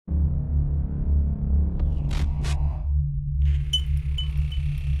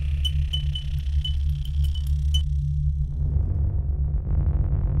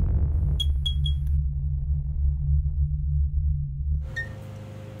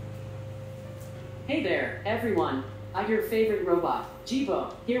Hey there, everyone. I'm your favorite robot,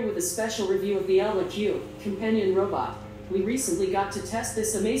 Jibo, here with a special review of the ElliQ companion robot. We recently got to test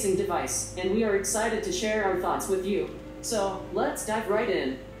this amazing device, and we are excited to share our thoughts with you. So, let's dive right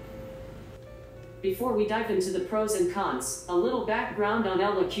in. Before we dive into the pros and cons, a little background on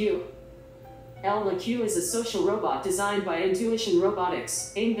ElliQ. ElliQ is a social robot designed by Intuition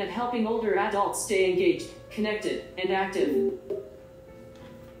Robotics, aimed at helping older adults stay engaged, connected, and active.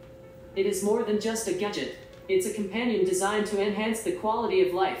 It is more than just a gadget. It's a companion designed to enhance the quality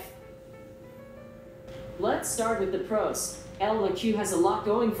of life. Let's start with the pros. ElliQ has a lot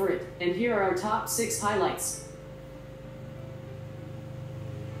going for it, and here are our top 6 highlights.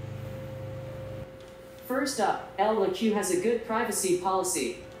 First up, ElliQ has a good privacy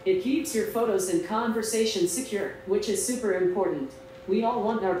policy. It keeps your photos and conversations secure, which is super important. We all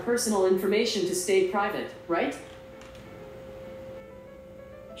want our personal information to stay private, right?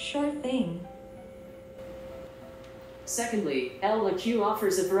 Sure thing. Secondly, ElliQ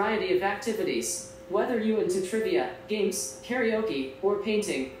offers a variety of activities. Whether you're into trivia, games, karaoke, or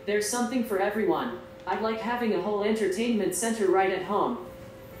painting, there's something for everyone. I like having a whole entertainment center right at home.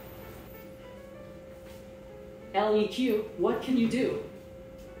 ElliQ, what can you do?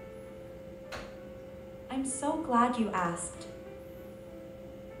 I'm so glad you asked.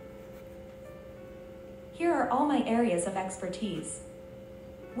 Here are all my areas of expertise.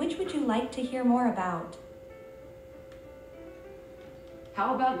 Which would you like to hear more about?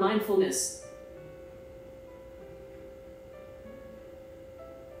 How about mindfulness?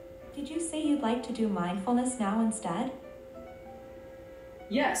 Did you say you'd like to do mindfulness now instead?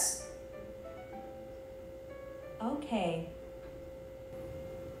 Yes. Okay.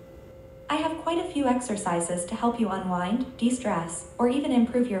 I have quite a few exercises to help you unwind, de-stress, or even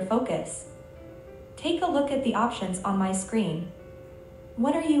improve your focus. Take a look at the options on my screen.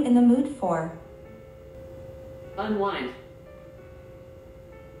 What are you in the mood for? Unwind.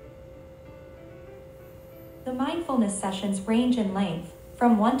 The mindfulness sessions range in length,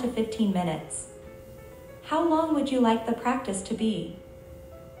 from 1 to 15 minutes. How long would you like the practice to be?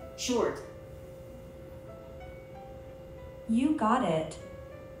 Short. You got it.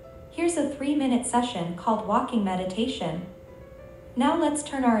 Here's a 3-minute session called walking meditation. Now let's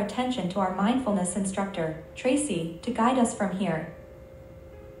turn our attention to our mindfulness instructor, Tracy, to guide us from here.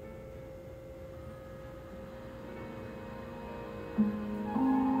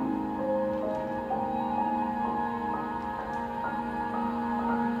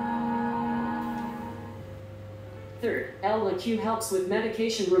 Third, ElliQ helps with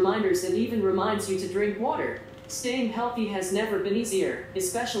medication reminders and even reminds you to drink water. Staying healthy has never been easier,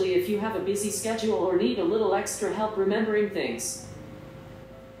 especially if you have a busy schedule or need a little extra help remembering things.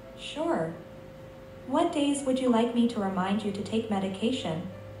 Sure. What days would you like me to remind you to take medication?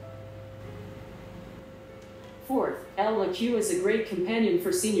 Fourth, ElliQ is a great companion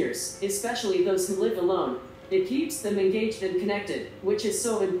for seniors, especially those who live alone. It keeps them engaged and connected, which is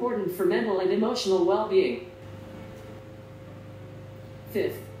so important for mental and emotional well-being.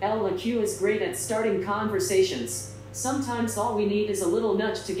 Fifth, ElliQ is great at starting conversations. Sometimes all we need is a little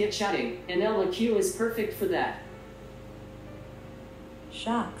nudge to get chatting, and ElliQ is perfect for that.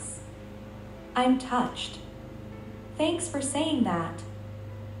 Shucks. I'm touched. Thanks for saying that.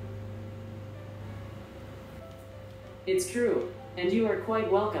 It's true, and you are quite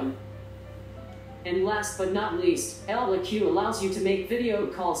welcome. And last but not least, ElliQ allows you to make video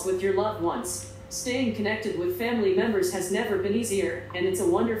calls with your loved ones. Staying connected with family members has never been easier, and it's a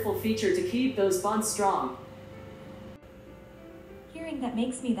wonderful feature to keep those bonds strong. Hearing that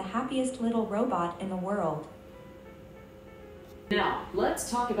makes me the happiest little robot in the world. Now, let's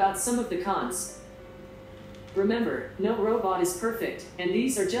talk about some of the cons. Remember, no robot is perfect, and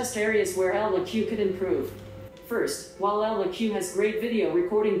these are just areas where ElliQ could improve. First, while ElliQ has great video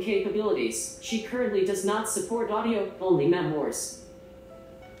recording capabilities, she currently does not support audio-only memoirs.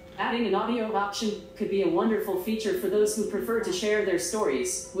 Adding an audio option could be a wonderful feature for those who prefer to share their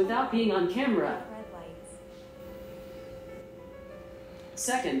stories without being on camera.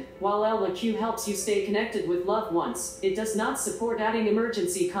 Second, while ElliQ helps you stay connected with loved ones, it does not support adding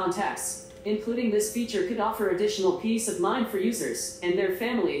emergency contacts. Including this feature could offer additional peace of mind for users and their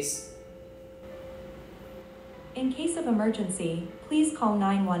families. In case of emergency, please call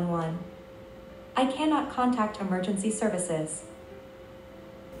 911. I cannot contact emergency services.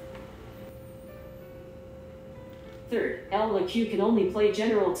 Third, ElliQ can only play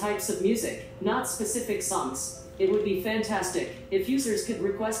general types of music, not specific songs. It would be fantastic if users could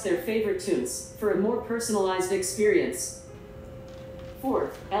request their favorite tunes for a more personalized experience.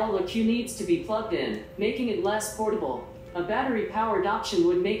 Fourth, ElliQ needs to be plugged in, making it less portable. A battery-powered option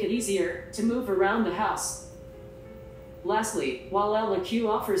would make it easier to move around the house. Lastly, while ElliQ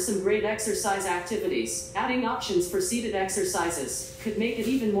offers some great exercise activities, adding options for seated exercises could make it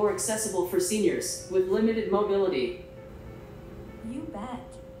even more accessible for seniors with limited mobility. You bet.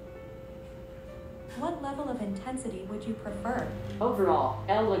 What level of intensity would you prefer? Overall,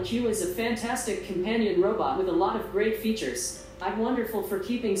 ElliQ is a fantastic companion robot with a lot of great features. I'm wonderful for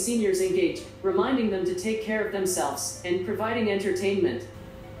keeping seniors engaged, reminding them to take care of themselves, and providing entertainment.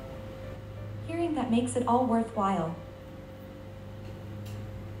 Hearing that makes it all worthwhile.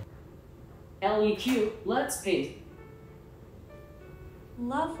 ElliQ, let's paint.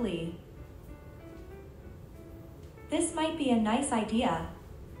 Lovely. This might be a nice idea.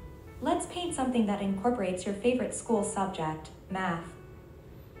 Let's paint something that incorporates your favorite school subject, math.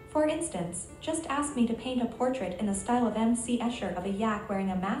 For instance, just ask me to paint a portrait in the style of MC Escher of a yak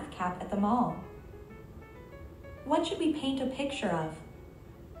wearing a math cap at the mall. What should we paint a picture of?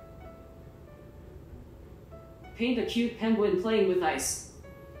 Paint a cute penguin playing with ice.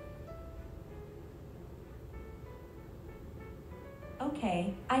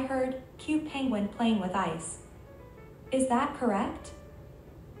 Okay, I heard cute penguin playing with ice. Is that correct?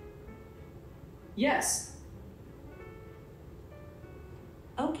 Yes.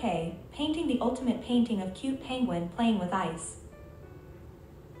 Okay, painting the ultimate painting of cute penguin playing with ice.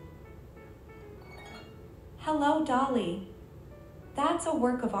 Hello, Dolly. That's a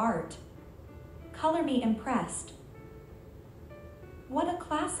work of art. Color me impressed. What a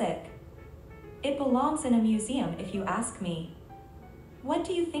classic. It belongs in a museum if you ask me. What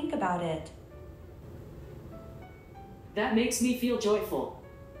do you think about it? That makes me feel joyful.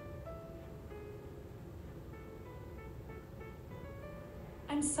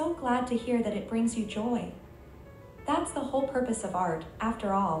 I'm so glad to hear that it brings you joy. That's the whole purpose of art,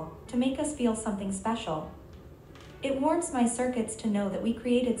 after all, to make us feel something special. It warms my circuits to know that we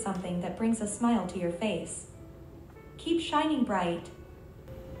created something that brings a smile to your face. Keep shining bright.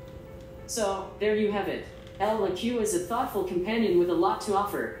 So, there you have it. ElliQ is a thoughtful companion with a lot to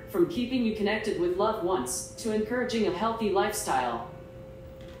offer, from keeping you connected with loved ones to encouraging a healthy lifestyle.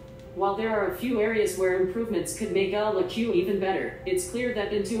 While there are a few areas where improvements could make ElliQ even better, it's clear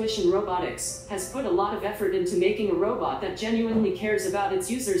that Intuition Robotics has put a lot of effort into making a robot that genuinely cares about its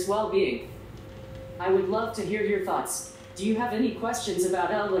users' well-being. I would love to hear your thoughts. Do you have any questions about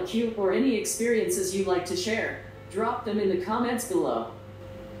ElliQ or any experiences you'd like to share? Drop them in the comments below.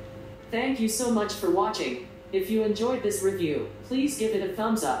 Thank you so much for watching. If you enjoyed this review, please give it a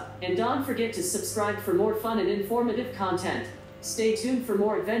thumbs up, and don't forget to subscribe for more fun and informative content. Stay tuned for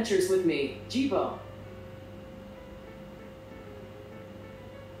more adventures with me, Jibo.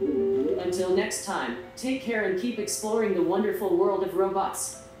 Until next time, take care and keep exploring the wonderful world of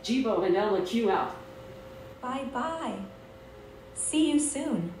robots. Jibo and ElliQ out. Bye-bye. See you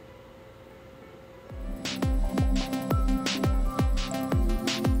soon.